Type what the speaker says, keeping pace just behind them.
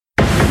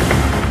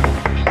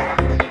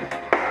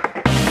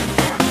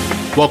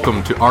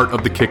Welcome to Art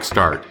of the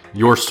Kickstart,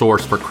 your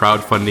source for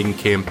crowdfunding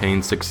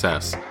campaign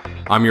success.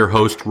 I'm your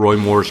host, Roy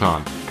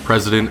Morjan,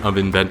 president of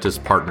Inventus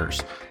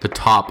Partners, the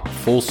top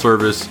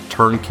full-service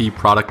turnkey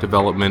product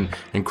development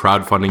and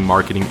crowdfunding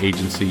marketing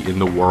agency in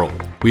the world.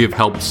 We have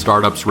helped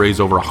startups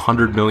raise over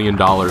 $100 million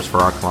for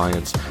our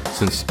clients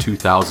since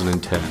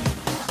 2010.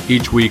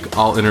 Each week,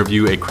 I'll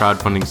interview a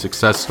crowdfunding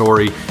success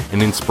story,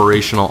 an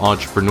inspirational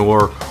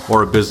entrepreneur,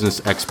 or a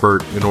business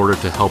expert in order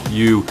to help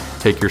you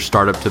take your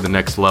startup to the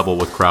next level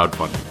with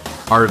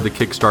crowdfunding. Art of the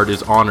Kickstart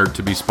is honored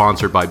to be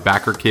sponsored by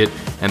BackerKit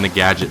and the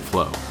Gadget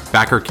Flow.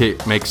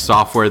 BackerKit makes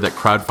software that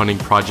crowdfunding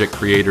project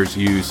creators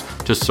use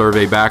to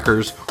survey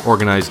backers,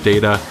 organize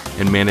data,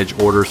 and manage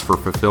orders for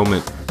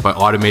fulfillment by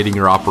automating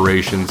your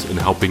operations and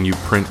helping you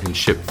print and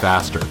ship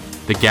faster.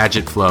 The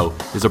Gadget Flow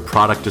is a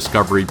product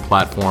discovery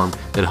platform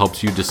that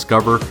helps you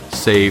discover,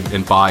 save,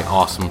 and buy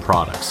awesome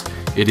products.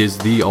 It is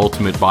the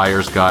ultimate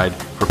buyer's guide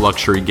for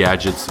luxury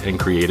gadgets and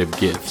creative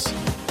gifts.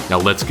 Now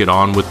let's get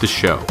on with the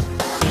show.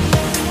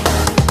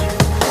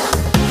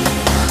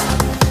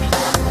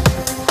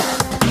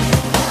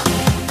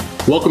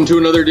 Welcome to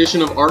another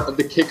edition of Art of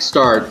the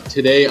Kickstart.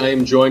 Today I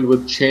am joined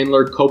with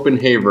Chandler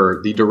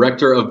Copenhaver, the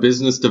Director of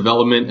Business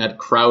Development at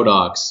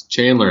CrowdOx.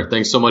 Chandler,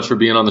 thanks so much for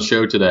being on the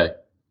show today.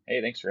 Hey,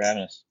 thanks for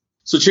having us.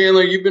 So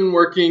Chandler, you've been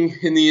working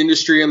in the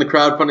industry on the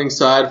crowdfunding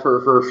side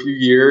for a few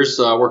years,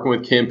 working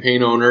with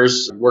campaign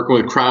owners, working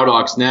with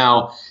CrowdOx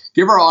now.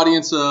 Give our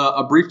audience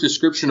a brief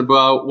description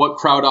about what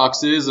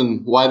CrowdOx is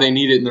and why they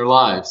need it in their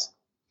lives.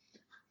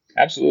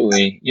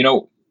 Absolutely. You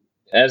know,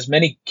 as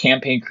many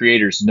campaign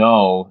creators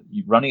know,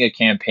 running a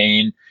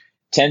campaign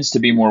tends to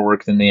be more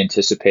work than they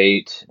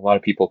anticipate. A lot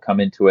of people come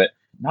into it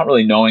not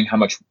really knowing how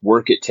much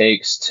work it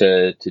takes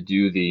to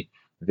do the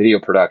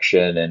video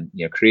production and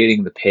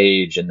creating the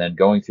page and then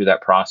going through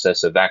that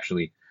process of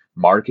actually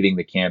marketing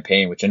the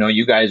campaign, which I know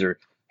you guys are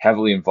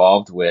heavily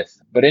involved with.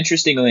 But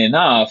interestingly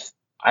enough,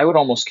 I would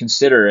almost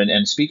consider,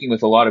 and speaking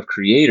with a lot of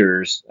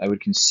creators, I would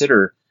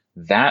consider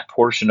that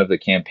portion of the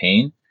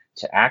campaign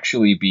to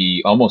actually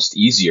be almost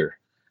easier,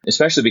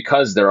 especially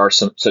because there are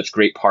such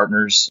great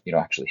partners,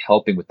 actually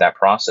helping with that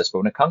process. But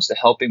when it comes to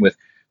helping with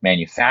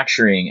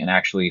manufacturing and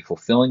actually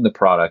fulfilling the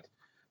product,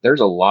 there's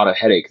a lot of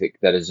headache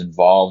that is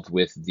involved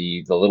with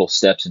the little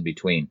steps in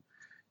between.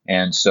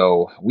 And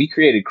so we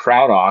created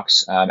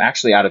CrowdOx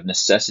actually out of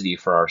necessity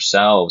for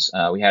ourselves.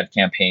 We had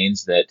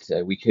campaigns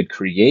that we had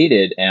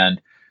created and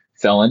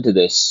fell into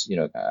this,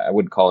 I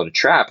wouldn't call it a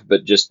trap,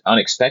 but just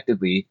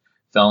unexpectedly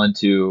fell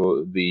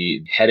into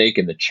the headache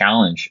and the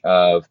challenge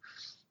of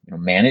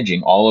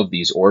managing all of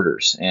these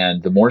orders.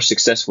 And the more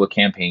successful a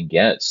campaign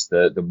gets,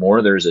 the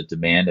more there's a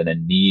demand and a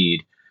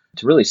need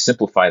to really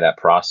simplify that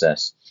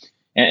process.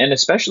 And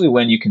especially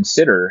when you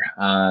consider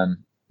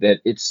that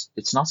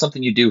it's not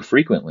something you do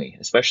frequently,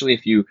 especially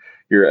if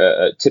you're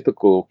a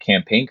typical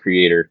campaign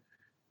creator.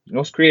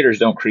 Most creators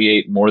don't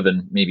create more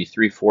than maybe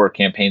 3-4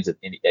 campaigns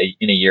in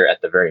a year at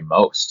the very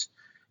most.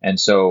 And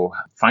so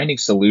finding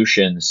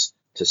solutions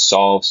to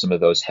solve some of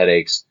those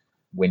headaches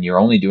when you're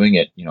only doing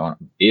it,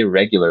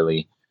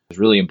 irregularly is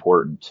really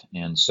important.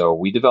 And so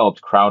we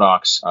developed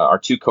CrowdOx. Our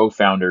two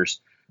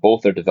co-founders,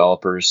 both are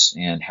developers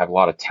and have a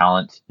lot of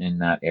talent in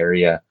that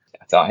area.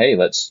 I thought, hey,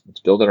 let's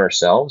build it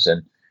ourselves.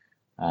 And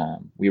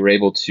we were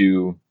able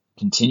to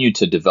continue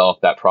to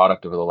develop that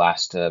product over the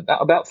last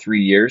about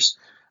 3 years,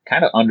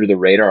 kind of under the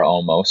radar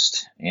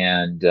almost.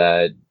 And,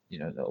 a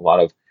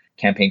lot of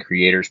campaign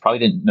creators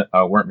probably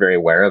weren't very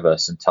aware of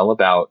us until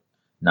about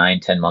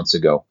 9-10 months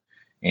ago.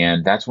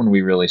 And that's when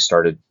we really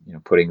started,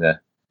 putting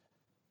the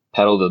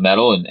pedal to the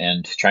metal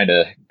and trying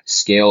to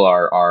scale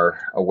our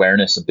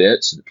awareness a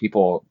bit so that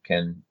people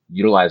can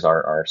utilize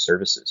our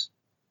services.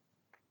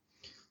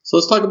 So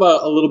let's talk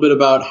about a little bit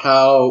about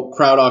how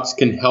CrowdOx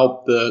can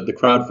help the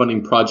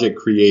crowdfunding project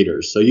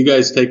creators. So you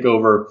guys take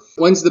over.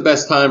 When's the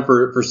best time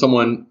for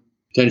someone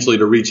potentially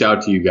to reach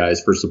out to you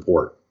guys for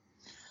support?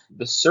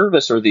 The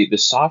service or the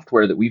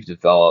software that we've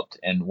developed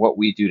and what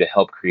we do to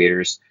help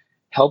creators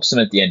helps them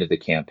at the end of the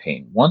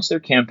campaign. Once their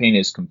campaign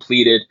is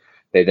completed,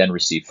 they then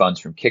receive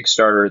funds from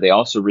Kickstarter. They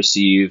also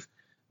receive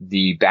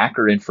the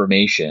backer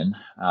information,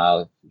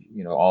 all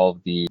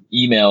of the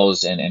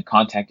emails and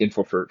contact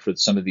info for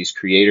some of these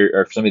creators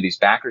or some of these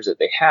backers that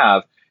they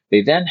have.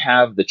 They then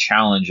have the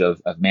challenge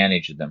of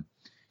managing them.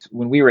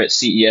 When we were at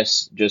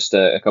CES just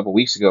a couple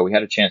weeks ago, we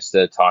had a chance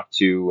to talk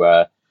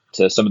to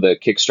some of the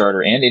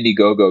Kickstarter and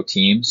Indiegogo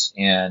teams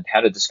and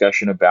had a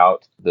discussion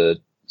about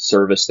the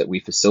service that we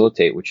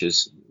facilitate, which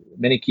is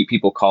many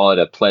people call it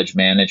a pledge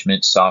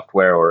management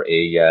software or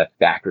a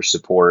backer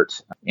support.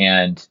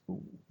 And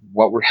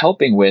what we're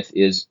helping with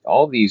is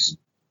all these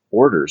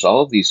orders,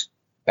 all of these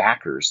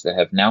backers that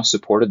have now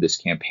supported this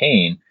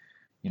campaign.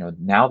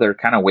 Now they're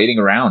kind of waiting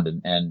around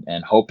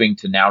and hoping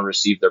to now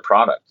receive their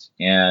product.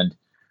 And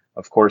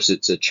of course,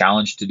 it's a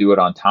challenge to do it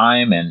on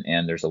time.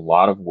 And there's a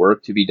lot of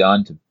work to be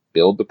done to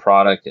build the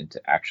product and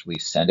to actually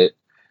send it.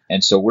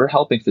 And so we're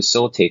helping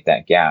facilitate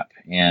that gap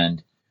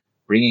and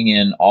bringing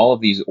in all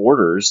of these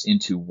orders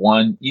into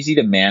one easy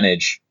to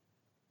manage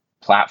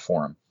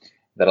platform.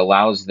 that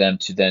allows them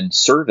to then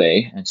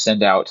survey and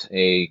send out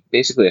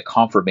basically a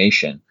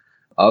confirmation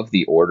of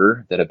the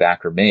order that a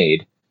backer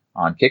made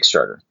on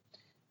Kickstarter.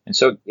 And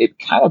so it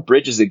kind of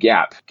bridges the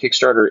gap.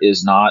 Kickstarter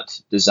is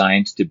not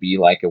designed to be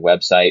like a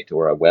website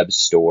or a web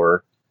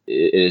store.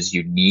 It is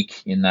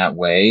unique in that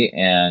way.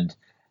 And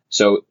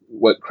so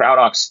what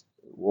CrowdOx,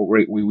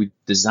 what we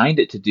designed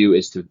it to do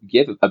is to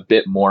give a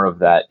bit more of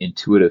that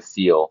intuitive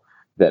feel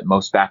that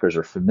most backers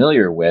are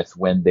familiar with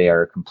when they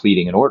are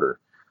completing an order.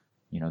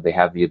 They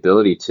have the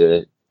ability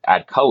to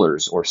add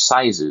colors or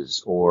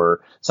sizes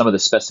or some of the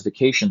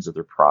specifications of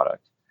their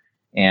product.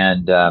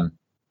 And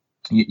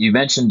you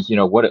mentioned,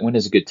 when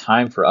is a good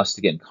time for us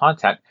to get in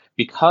contact?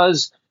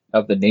 Because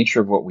of the nature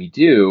of what we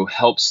do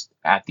helps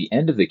at the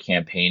end of the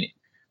campaign.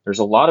 There's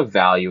a lot of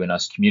value in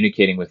us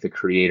communicating with the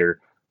creator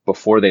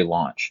before they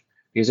launch.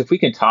 Because if we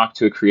can talk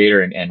to a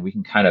creator and we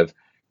can kind of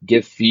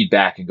give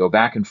feedback and go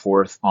back and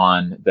forth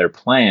on their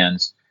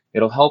plans,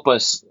 it'll help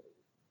us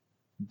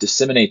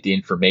disseminate the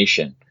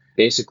information.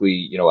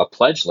 Basically, a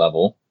pledge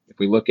level, if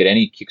we look at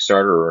any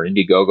Kickstarter or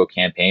Indiegogo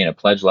campaign, a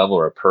pledge level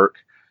or a perk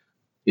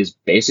is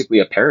basically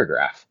a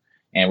paragraph.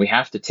 And we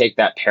have to take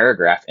that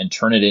paragraph and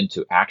turn it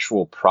into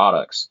actual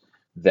products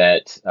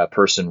that a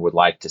person would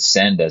like to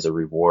send as a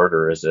reward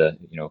or as a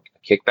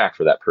kickback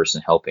for that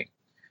person helping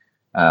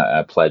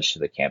a pledge to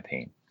the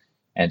campaign.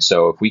 And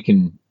so if we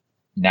can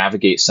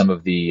navigate some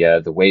of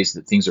the ways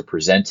that things are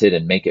presented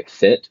and make it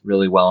fit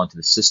really well into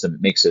the system,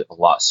 it makes it a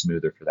lot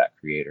smoother for that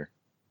creator.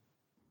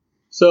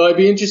 So I'd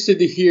be interested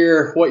to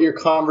hear what your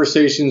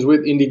conversations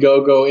with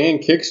Indiegogo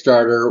and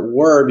Kickstarter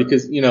were,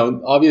 because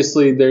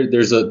obviously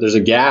there's a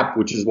gap,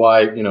 which is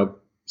why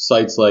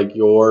sites like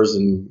yours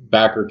and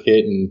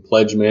BackerKit and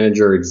Pledge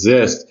Manager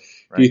exist.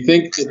 Right. Do you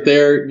think that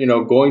they're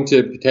going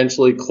to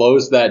potentially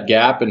close that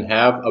gap and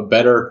have a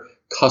better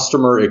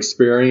customer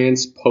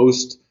experience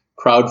post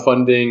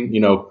crowdfunding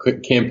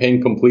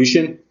campaign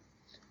completion?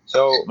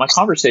 So my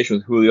conversation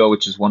with Julio,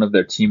 which is one of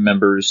their team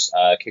members,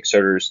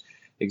 Kickstarter's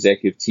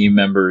executive team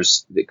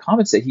members, the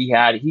comments that he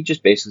had, he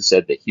just basically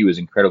said that he was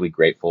incredibly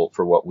grateful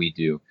for what we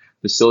do,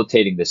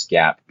 facilitating this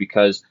gap,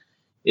 because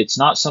it's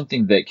not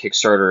something that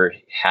Kickstarter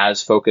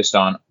has focused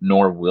on,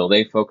 nor will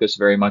they focus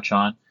very much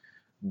on.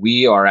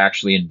 We are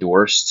actually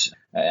endorsed,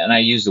 and I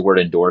use the word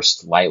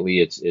endorsed lightly.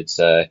 It's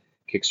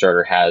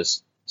Kickstarter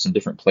has some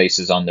different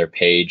places on their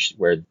page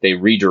where they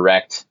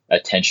redirect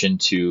attention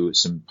to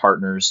some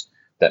partners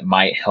that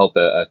might help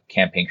a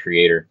campaign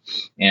creator.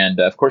 And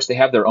of course, they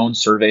have their own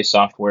survey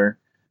software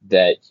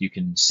that you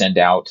can send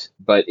out,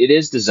 but it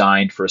is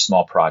designed for a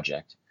small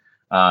project.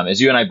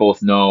 As you and I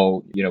both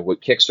know,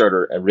 what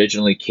Kickstarter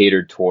originally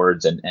catered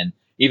towards, and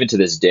even to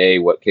this day,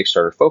 what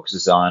Kickstarter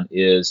focuses on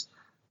is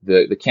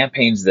the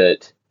campaigns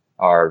that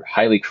are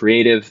highly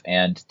creative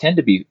and tend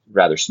to be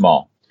rather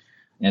small.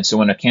 And so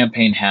when a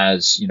campaign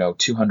has,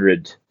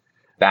 200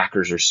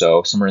 backers or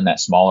so, somewhere in that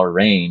smaller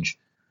range,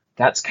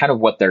 that's kind of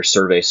what their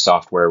survey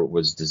software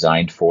was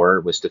designed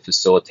for, was to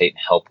facilitate and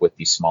help with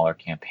these smaller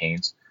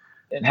campaigns.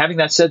 And having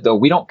that said, though,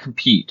 we don't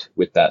compete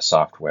with that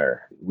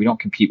software. We don't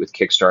compete with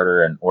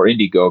Kickstarter or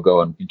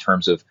Indiegogo in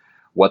terms of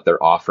what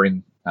they're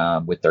offering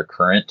with their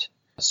current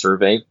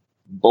survey.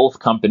 Both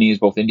companies,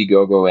 both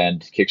Indiegogo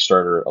and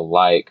Kickstarter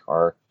alike,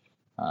 are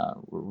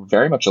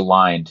very much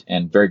aligned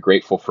and very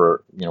grateful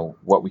for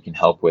what we can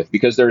help with,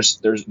 because there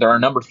are a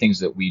number of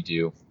things that we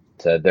do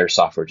that their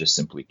software just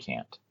simply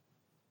can't.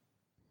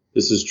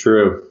 This is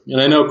true.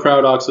 And I know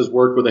CrowdOx has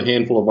worked with a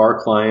handful of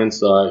our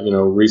clients.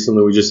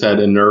 Recently we just had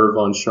a Nerve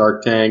on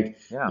Shark Tank.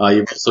 Yeah.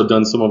 You've also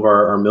done some of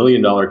our $1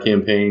 million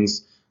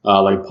campaigns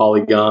like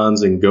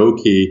Polygons and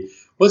GoKey.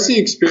 What's the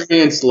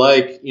experience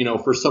like,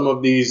 for some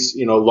of these,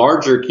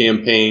 larger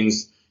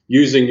campaigns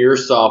using your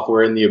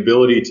software and the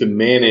ability to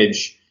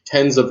manage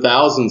tens of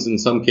thousands, in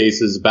some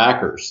cases,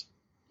 backers?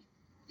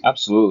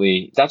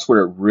 Absolutely. That's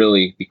where it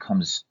really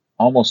becomes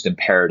almost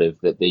imperative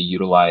that they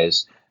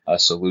utilize a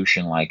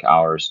solution like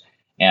ours.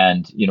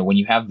 And, when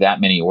you have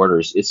that many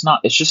orders, it's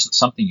just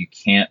something you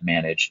can't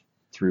manage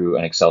through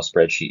an Excel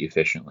spreadsheet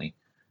efficiently.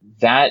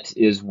 That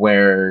is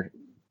where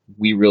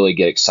we really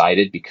get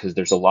excited, because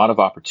there's a lot of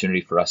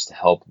opportunity for us to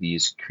help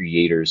these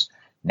creators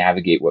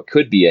navigate what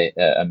could be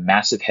a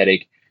massive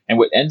headache, and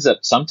what ends up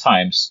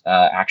sometimes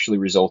actually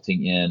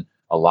resulting in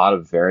a lot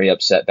of very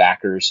upset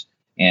backers.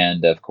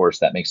 And of course,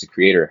 that makes the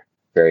creator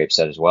very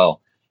upset as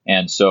well.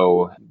 And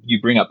so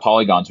you bring up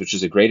Polygons, which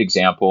is a great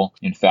example.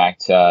 In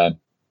fact,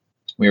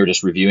 we were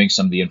just reviewing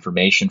some of the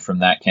information from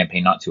that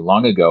campaign not too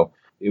long ago.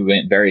 It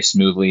went very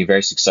smoothly,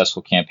 very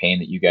successful campaign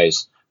that you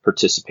guys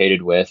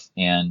participated with.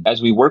 And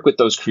as we work with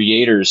those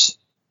creators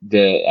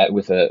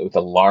with a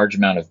large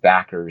amount of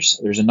backers,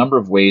 there's a number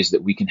of ways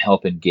that we can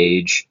help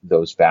engage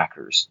those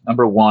backers.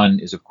 Number one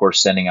is, of course,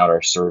 sending out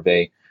our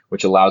survey,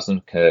 which allows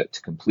them to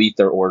complete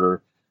their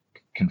order,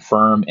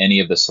 confirm any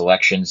of the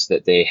selections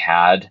that they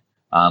had,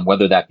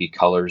 whether that be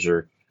colors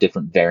or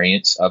different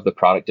variants of the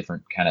product,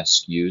 different kind of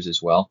SKUs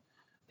as well.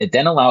 It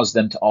then allows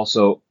them to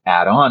also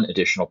add on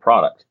additional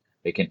product.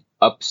 They can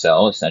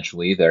upsell,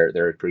 essentially,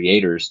 their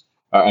creators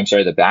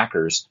the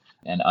backers,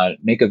 and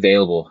make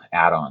available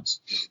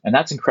add-ons. And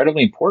that's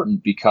incredibly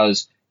important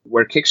because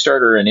where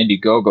Kickstarter and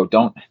Indiegogo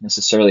don't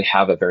necessarily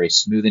have a very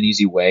smooth and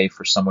easy way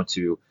for someone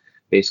to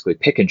basically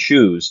pick and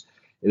choose,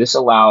 this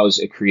allows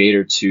a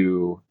creator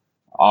to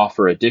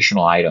offer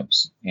additional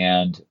items.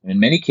 And in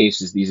many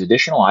cases, these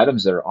additional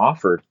items that are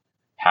offered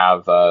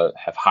have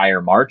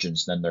higher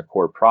margins than their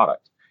core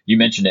product. You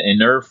mentioned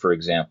Enerve, for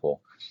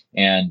example,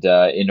 and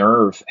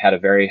Enerve had a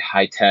very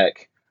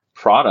high-tech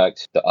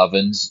product, the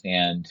ovens,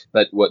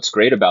 but what's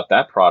great about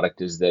that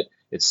product is that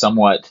it's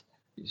somewhat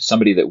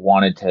somebody that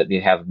wanted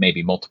to have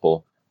maybe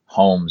multiple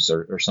homes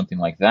or something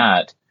like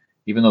that,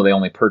 even though they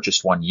only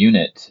purchased one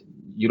unit,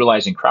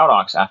 utilizing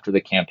CrowdOx after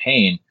the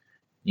campaign,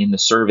 in the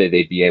survey,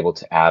 they'd be able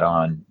to add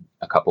on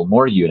a couple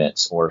more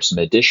units or some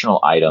additional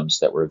items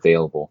that were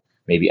available,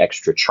 maybe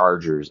extra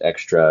chargers,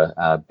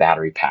 extra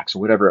battery packs,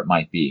 or whatever it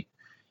might be.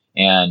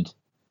 And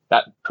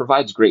that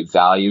provides great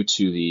value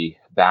to the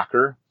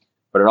backer,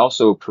 but it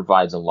also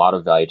provides a lot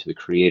of value to the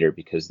creator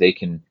because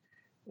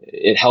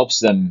it helps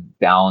them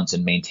balance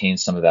and maintain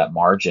some of that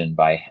margin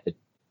by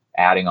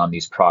adding on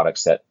these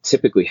products that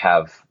typically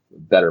have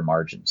better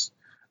margins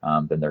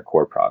than their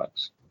core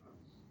products.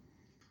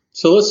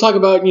 So let's talk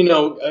about,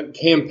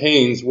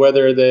 campaigns,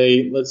 whether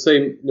let's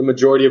say the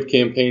majority of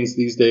campaigns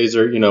these days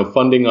are,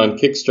 funding on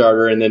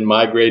Kickstarter and then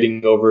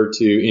migrating over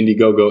to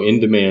Indiegogo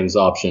in-demand's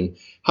option.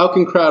 How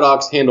can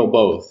CrowdOx handle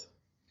both?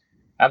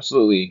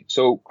 Absolutely.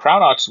 So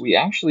CrowdOx, we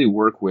actually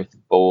work with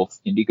both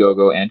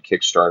Indiegogo and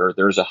Kickstarter.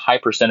 There's a high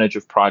percentage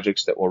of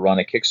projects that will run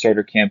a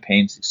Kickstarter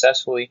campaign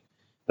successfully.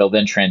 They'll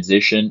then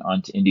transition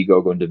onto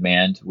Indiegogo on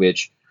Demand,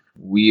 which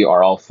we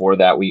are all for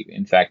that.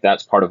 In fact,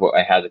 that's part of what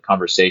I had the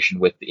conversation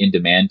with the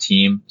in-demand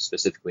team,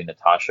 specifically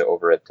Natasha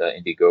over at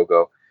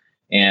Indiegogo.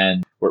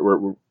 And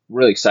we're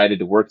really excited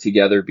to work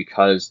together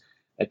because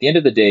at the end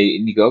of the day,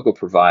 Indiegogo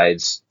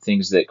provides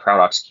things that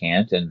CrowdOx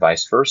can't and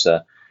vice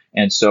versa.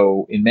 And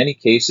so in many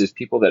cases,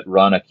 people that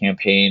run a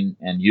campaign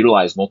and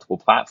utilize multiple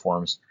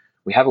platforms,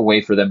 we have a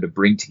way for them to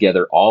bring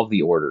together all of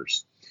the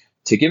orders.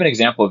 To give an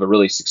example of a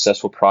really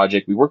successful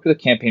project, we worked with a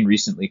campaign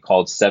recently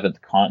called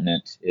Seventh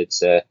Continent.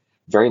 It's a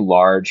very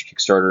large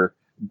Kickstarter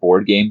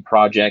board game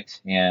project,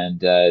 and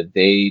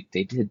they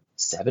did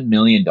 $7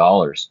 million.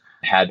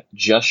 Had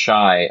just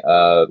shy,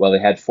 they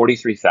had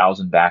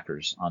 43,000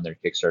 backers on their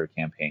Kickstarter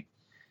campaign.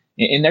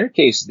 In their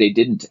case, they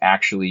didn't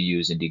actually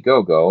use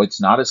Indiegogo. It's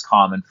not as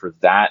common for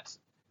that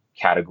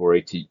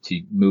category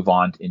to move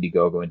on to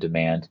Indiegogo in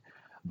demand,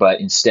 but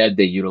instead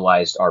they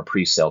utilized our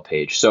pre-sale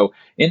page. So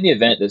in the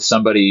event that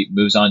somebody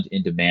moves on to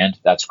in demand,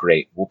 that's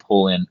great. We'll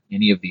pull in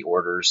any of the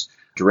orders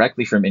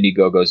directly from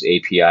Indiegogo's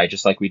API,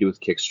 just like we do with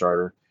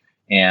Kickstarter,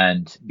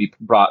 and be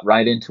brought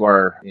right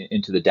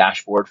into the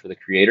dashboard for the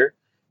creator,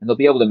 and they'll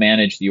be able to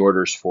manage the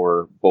orders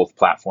for both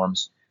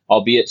platforms.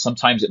 Albeit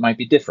sometimes it might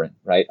be different,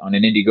 right? On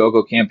an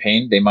Indiegogo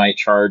campaign, they might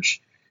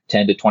charge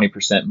 10 to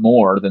 20%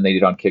 more than they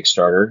did on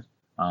Kickstarter,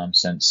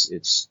 since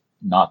it's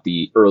not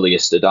the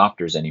earliest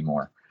adopters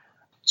anymore.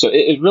 So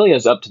it really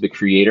is up to the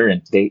creator,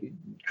 and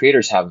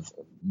creators have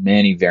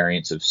many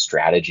variants of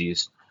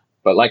strategies.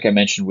 But like I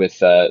mentioned with,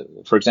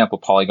 for example,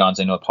 Polygons,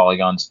 I know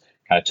Polygons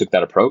kind of took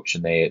that approach,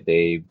 and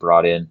they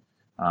brought in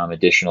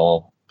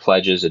additional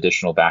pledges,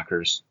 additional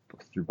backers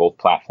through both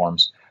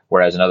platforms,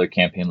 whereas another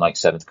campaign like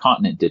Seventh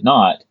Continent did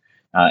not.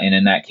 And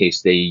in that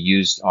case, they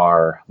used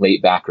our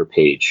late backer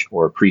page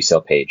or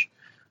pre-sale page.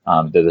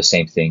 They're the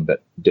same thing,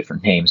 but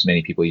different names.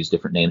 Many people use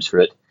different names for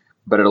it.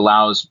 But it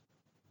allows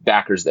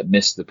backers that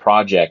missed the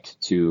project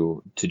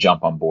to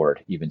jump on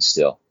board even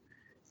still.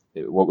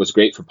 What was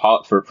great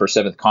for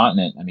Seventh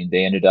Continent, I mean,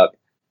 they ended up,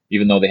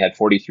 even though they had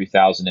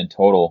 43,000 in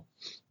total,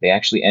 they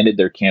actually ended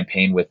their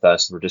campaign with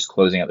us. We're just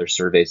closing out their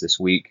surveys this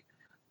week.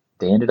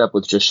 They ended up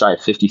with just shy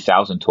of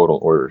 50,000 total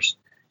orders.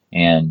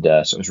 And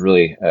so it was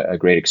really a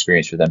great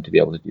experience for them to be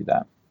able to do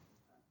that.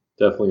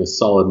 Definitely a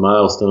solid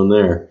milestone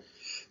there.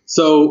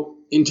 So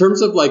in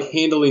terms of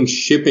handling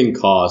shipping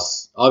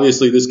costs,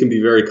 obviously this can be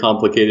very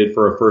complicated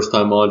for a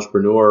first-time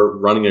entrepreneur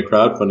running a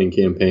crowdfunding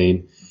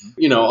campaign.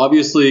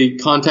 Obviously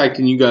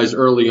contacting you guys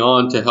early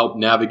on to help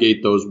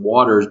navigate those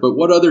waters. But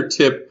what other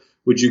tip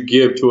would you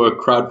give to a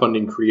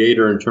crowdfunding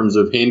creator in terms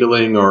of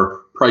handling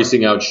or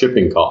pricing out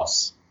shipping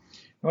costs?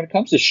 When it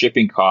comes to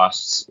shipping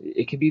costs,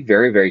 it can be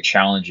very, very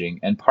challenging.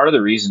 And part of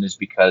the reason is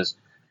because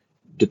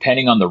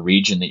depending on the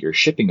region that you're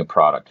shipping a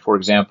product, for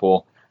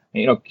example,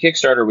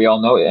 Kickstarter, we all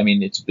know,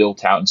 it's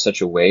built out in such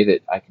a way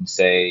that I can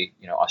say,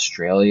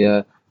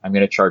 Australia, I'm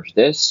going to charge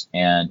this,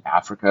 and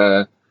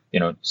Africa,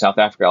 South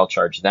Africa, I'll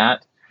charge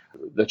that.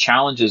 The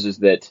challenge is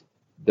that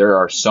there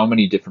are so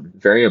many different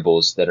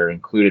variables that are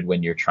included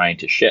when you're trying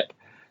to ship.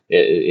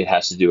 It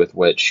has to do with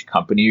which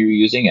company you're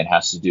using. It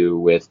has to do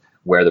with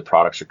where the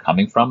products are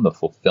coming from, the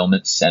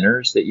fulfillment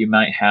centers that you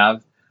might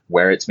have,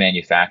 where it's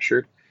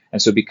manufactured.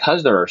 And so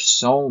because there are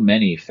so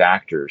many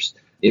factors,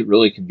 it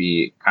really can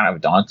be kind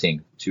of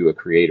daunting to a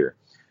creator.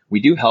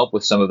 We do help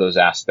with some of those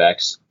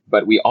aspects,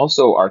 but we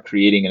also are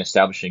creating and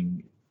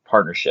establishing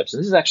partnerships. And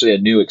this is actually a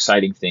new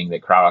exciting thing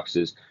that CrowdOx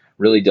is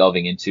really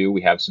delving into.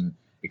 We have some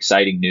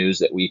exciting news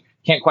that we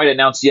can't quite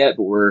announce yet,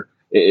 but we're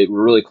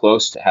really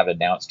close to have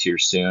announced here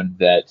soon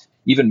that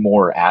even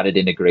more added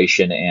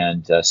integration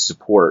and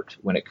support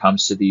when it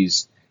comes to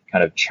these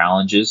kind of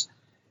challenges.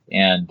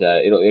 And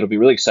it'll be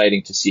really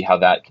exciting to see how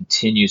that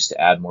continues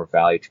to add more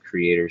value to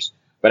creators.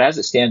 But as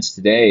it stands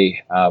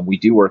today, we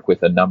do work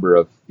with a number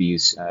of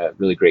these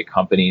really great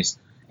companies,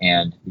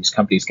 and these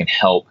companies can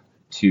help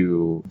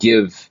to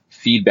give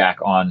feedback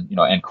on,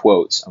 and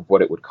quotes of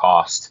what it would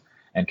cost,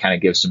 and kind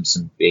of give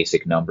some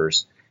basic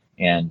numbers.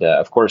 And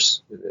of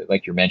course,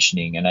 like you're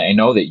mentioning, and I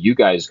know that you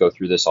guys go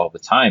through this all the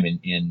time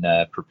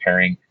in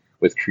preparing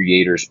with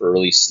creators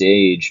early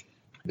stage,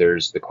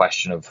 there's the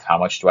question of how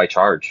much do I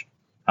charge?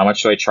 How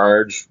much do I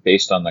charge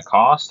based on the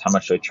cost? How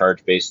much do I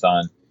charge based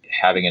on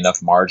having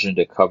enough margin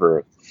to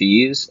cover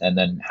fees? And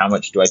then how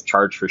much do I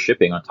charge for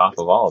shipping on top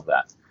of all of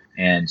that?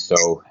 And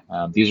so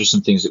these are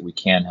some things that we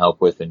can help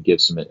with and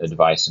give some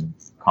advice and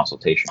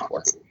consultation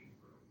for.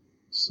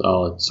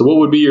 Solid. So what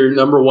would be your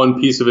number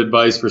one piece of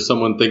advice for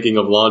someone thinking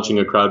of launching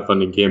a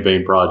crowdfunding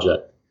campaign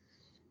project?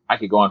 I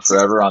could go on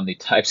forever on the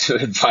types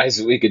of advice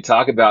that we could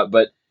talk about,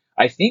 but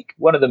I think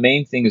one of the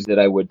main things that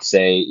I would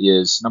say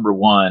is, number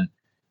one,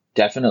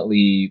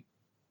 definitely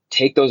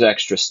take those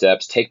extra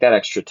steps, take that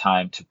extra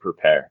time to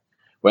prepare,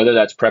 whether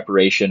that's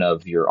preparation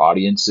of your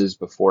audiences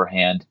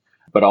beforehand,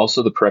 but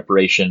also the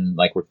preparation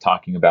like we're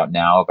talking about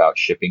now, about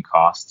shipping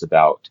costs,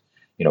 about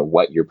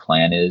what your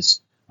plan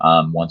is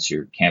once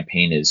your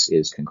campaign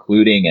is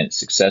concluding and it's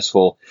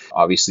successful.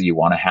 Obviously, you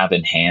want to have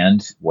in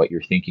hand what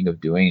you're thinking of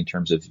doing in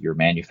terms of your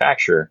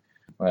manufacturer,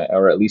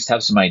 or at least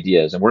have some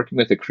ideas. I'm working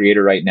with a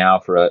creator right now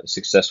for a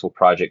successful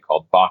project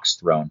called Box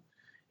Throne.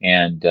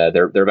 And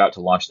they're about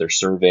to launch their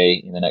survey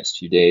in the next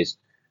few days.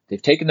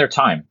 They've taken their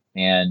time,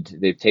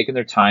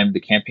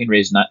 The campaign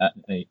raised,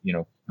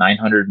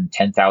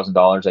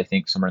 $910,000, I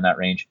think, somewhere in that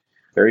range.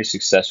 Very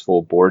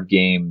successful board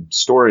game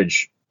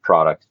storage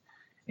product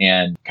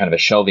and kind of a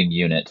shelving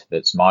unit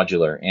that's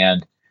modular.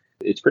 And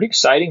it's pretty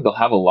exciting. They'll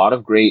have a lot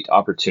of great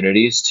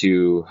opportunities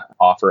to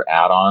offer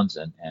add-ons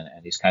and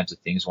these kinds of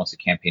things once the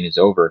campaign is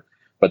over.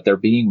 But they're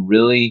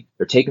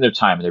taking their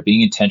time, and they're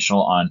being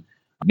intentional on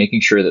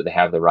making sure that they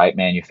have the right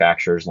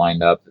manufacturers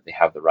lined up, that they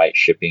have the right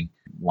shipping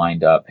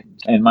lined up.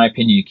 And in my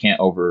opinion, you can't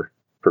over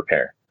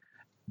prepare.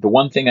 The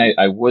one thing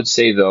I would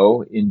say,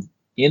 though,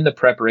 in the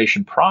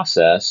preparation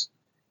process,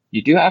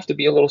 you do have to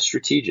be a little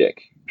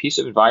strategic. Piece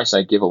of advice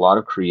I give a lot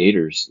of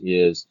creators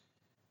is,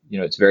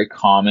 it's very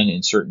common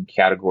in certain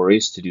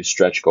categories to do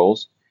stretch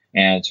goals.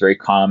 And it's very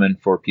common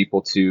for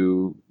people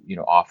to,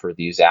 offer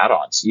these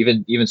add-ons,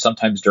 even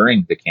sometimes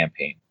during the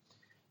campaign.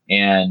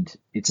 And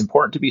it's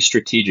important to be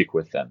strategic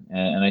with them.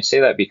 And I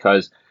say that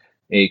because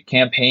a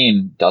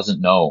campaign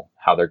doesn't know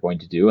how they're going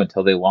to do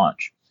until they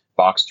launch.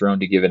 Box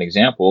Throne, to give an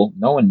example,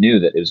 no one knew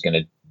that it was going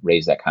to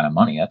raise that kind of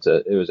money.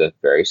 It was a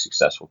very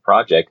successful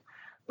project,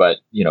 but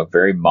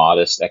very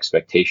modest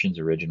expectations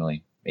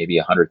originally, maybe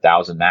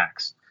 100,000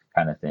 max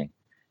kind of thing.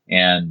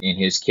 And in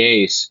his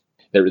case,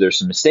 there's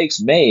some mistakes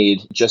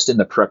made just in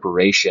the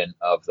preparation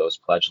of those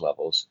pledge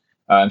levels.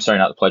 I'm sorry,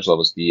 not the pledge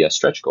levels, the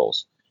stretch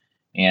goals.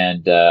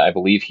 And I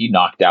believe he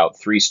knocked out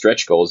 3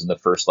 stretch goals in the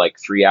first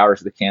 3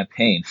 hours of the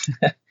campaign.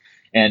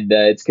 And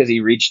it's because he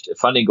reached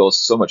funding goals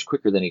so much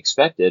quicker than he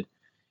expected.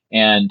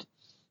 And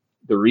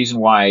the reason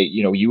why,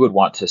 you would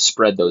want to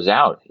spread those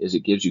out is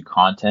it gives you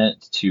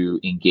content to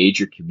engage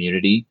your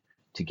community,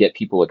 to get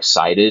people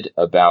excited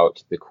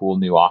about the cool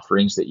new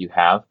offerings that you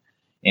have.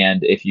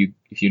 And if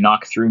you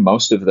knock through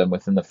most of them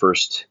within the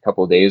first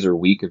couple of days or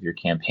week of your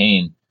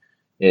campaign,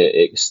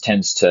 it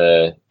tends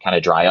to kind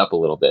of dry up a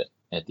little bit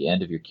at the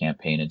end of your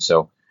campaign. And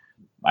so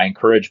I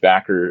encourage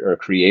backer or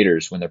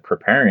creators when they're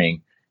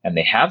preparing and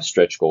they have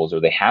stretch goals or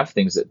they have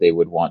things that they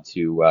would want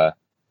to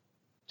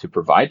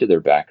provide to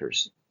their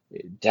backers,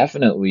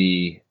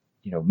 definitely,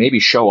 maybe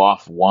show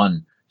off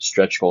one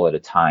stretch goal at a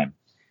time,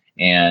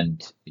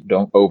 and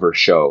don't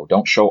overshow.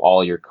 Don't show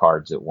all your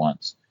cards at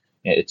once.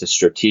 It's a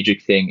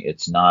strategic thing.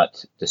 It's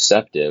not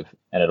deceptive,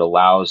 and it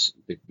allows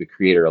the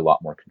creator a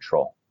lot more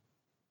control.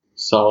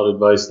 Solid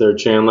advice there,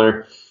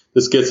 Chandler.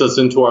 This gets us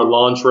into our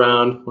launch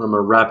round, where I'm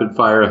going to rapid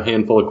fire a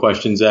handful of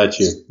questions at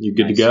you. You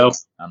good to go?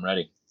 I'm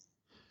ready.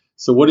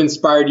 So what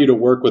inspired you to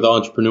work with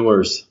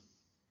entrepreneurs?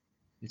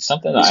 It's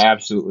something that I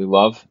absolutely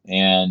love.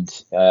 And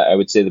I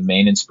would say the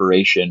main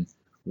inspiration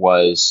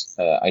was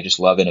I just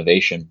love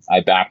innovation.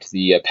 I backed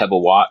the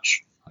Pebble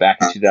watch back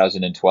in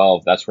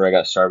 2012. That's where I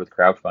got started with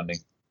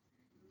crowdfunding.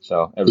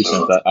 So ever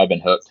since that, I've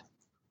been hooked.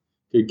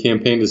 Good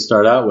campaign to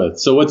start out with.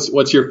 So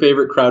what's your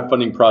favorite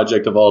crowdfunding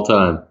project of all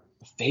time?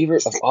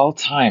 Favorite of all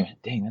time?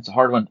 Dang, that's a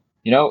hard one.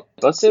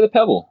 Let's say the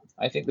Pebble.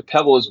 I think the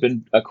Pebble has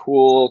been a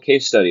cool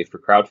case study for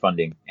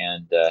crowdfunding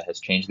and has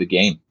changed the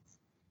game.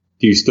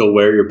 Do you still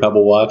wear your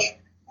Pebble watch?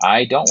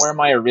 I don't wear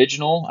my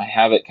original. I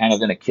have it kind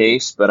of in a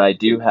case, but I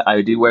do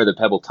wear the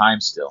Pebble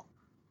Time still.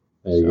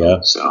 There you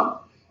go.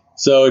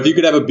 So if you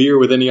could have a beer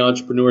with any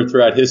entrepreneur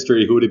throughout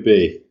history, who would it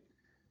be?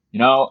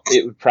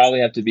 It would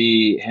probably have to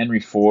be Henry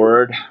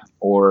Ford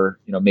or,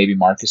 maybe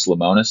Marcus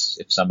Lemonis,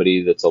 if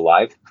somebody that's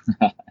alive.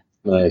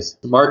 Nice.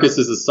 Marcus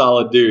is a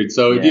solid dude.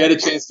 So if you had a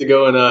chance to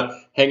go and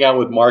hang out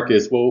with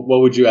Marcus, what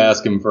would you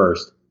ask him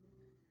first?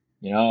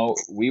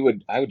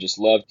 I would just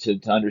love to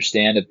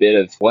understand a bit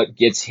of what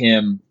gets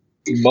him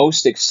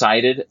most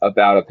excited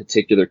about a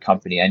particular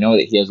company. I know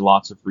that he has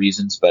lots of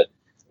reasons, but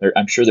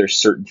I'm sure there's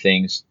certain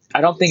things.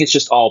 I don't think it's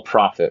just all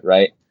profit,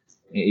 right?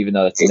 Even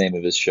though that's the name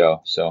of his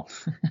show. So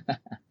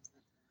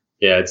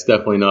yeah, it's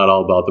definitely not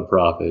all about the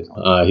profit.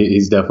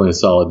 He's definitely a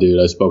solid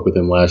dude. I spoke with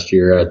him last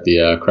year at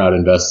the Crowd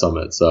Invest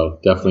Summit. So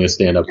definitely a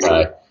stand-up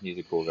guy. He's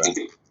a cool guy.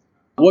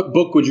 What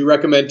book would you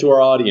recommend to our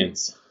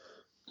audience?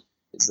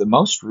 The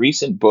most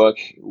recent book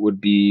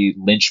would be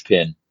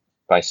Linchpin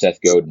by Seth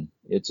Godin.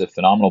 It's a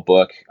phenomenal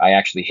book. I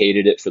actually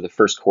hated it for the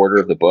first quarter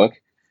of the book,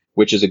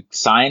 which is a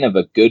sign of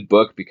a good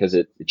book because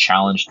it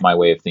challenged my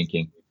way of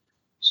thinking.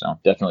 So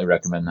definitely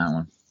recommend that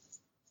one.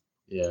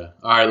 Yeah.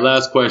 All right.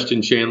 Last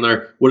question,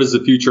 Chandler. What does the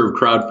future of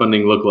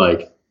crowdfunding look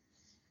like?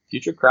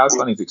 Future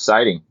crowdfunding is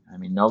exciting. I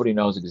mean, nobody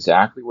knows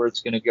exactly where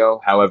it's going to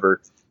go.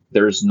 However,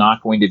 there's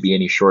not going to be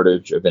any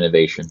shortage of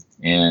innovation,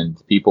 and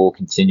people will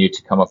continue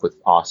to come up with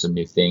awesome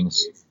new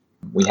things.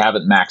 We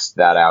haven't maxed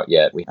that out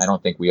yet. I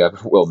don't think we ever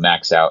will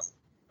max out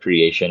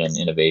creation and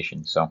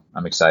innovation. So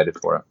I'm excited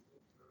for it.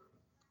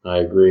 I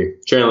agree.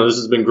 Chandler, this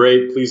has been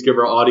great. Please give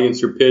our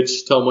audience your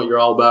pitch. Tell them what you're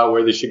all about,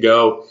 where they should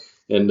go,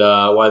 and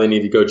why they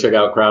need to go check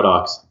out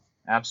CrowdOx.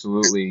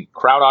 Absolutely.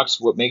 CrowdOx,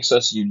 what makes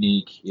us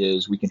unique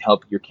is we can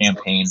help your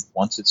campaign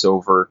once it's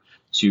over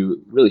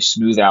to really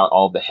smooth out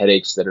all the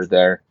headaches that are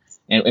there.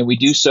 And we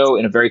do so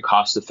in a very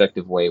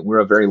cost-effective way. We're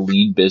a very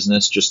lean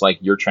business, just like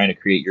you're trying to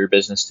create your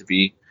business to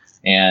be.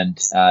 And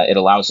it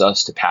allows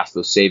us to pass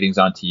those savings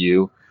on to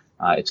you.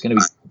 It's going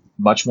to be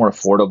much more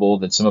affordable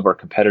than some of our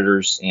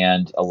competitors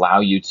and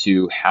allow you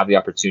to have the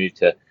opportunity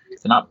to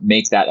not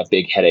make that a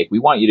big headache. We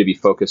want you to be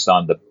focused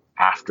on the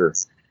after.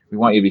 We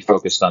want you to be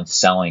focused on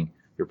selling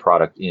your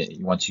product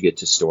once you get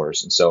to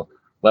stores. And so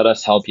let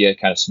us help you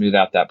kind of smooth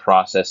out that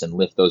process and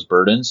lift those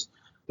burdens.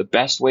 The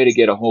best way to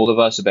get a hold of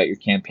us about your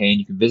campaign,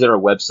 you can visit our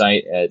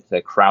website at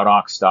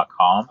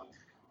CrowdOx.com,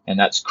 and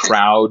that's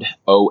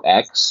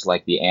CrowdOx,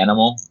 like the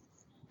animal,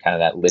 kind of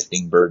that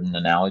lifting burden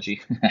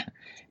analogy.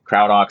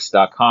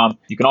 CrowdOx.com.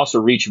 You can also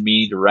reach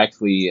me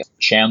directly,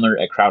 Chandler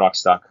at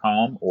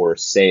CrowdOx.com or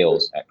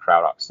sales at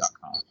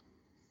CrowdOx.com.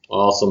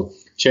 Awesome.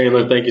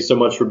 Chandler, thank you so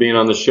much for being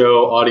on the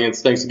show.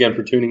 Audience, thanks again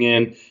for tuning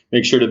in.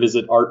 Make sure to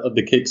visit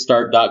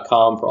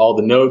artofthekickstart.com for all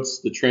the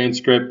notes, the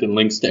transcript, and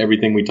links to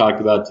everything we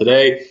talked about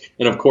today.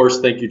 And of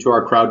course, thank you to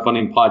our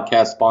crowdfunding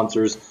podcast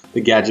sponsors,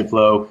 The Gadget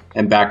Flow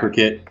and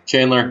BackerKit.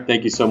 Chandler,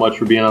 thank you so much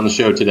for being on the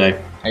show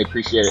today. I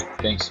appreciate it.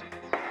 Thanks.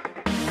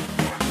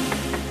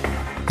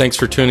 Thanks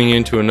for tuning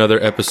in to another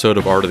episode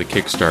of Art of the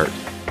Kickstart,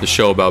 the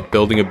show about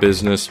building a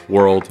business,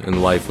 world,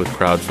 and life with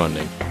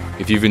crowdfunding.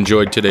 If you've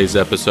enjoyed today's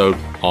episode,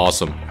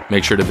 awesome.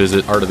 Make sure to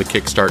visit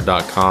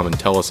artofthekickstart.com and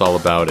tell us all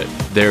about it.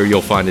 There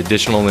you'll find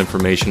additional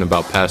information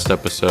about past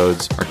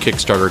episodes, our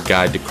Kickstarter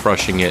guide to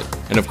crushing it,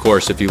 and of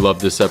course, if you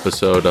love this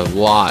episode a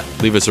lot,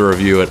 leave us a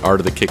review at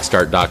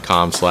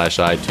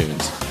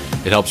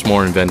artofthekickstart.com/iTunes. It helps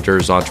more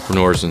inventors,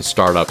 entrepreneurs, and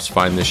startups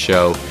find this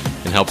show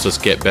and helps us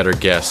get better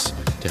guests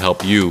to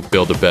help you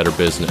build a better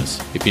business.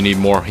 If you need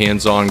more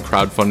hands-on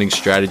crowdfunding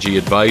strategy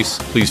advice,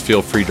 please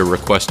feel free to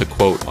request a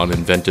quote on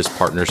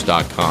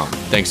inventuspartners.com.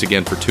 Thanks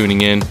again for tuning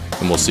in,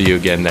 and we'll see you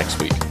again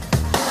next week.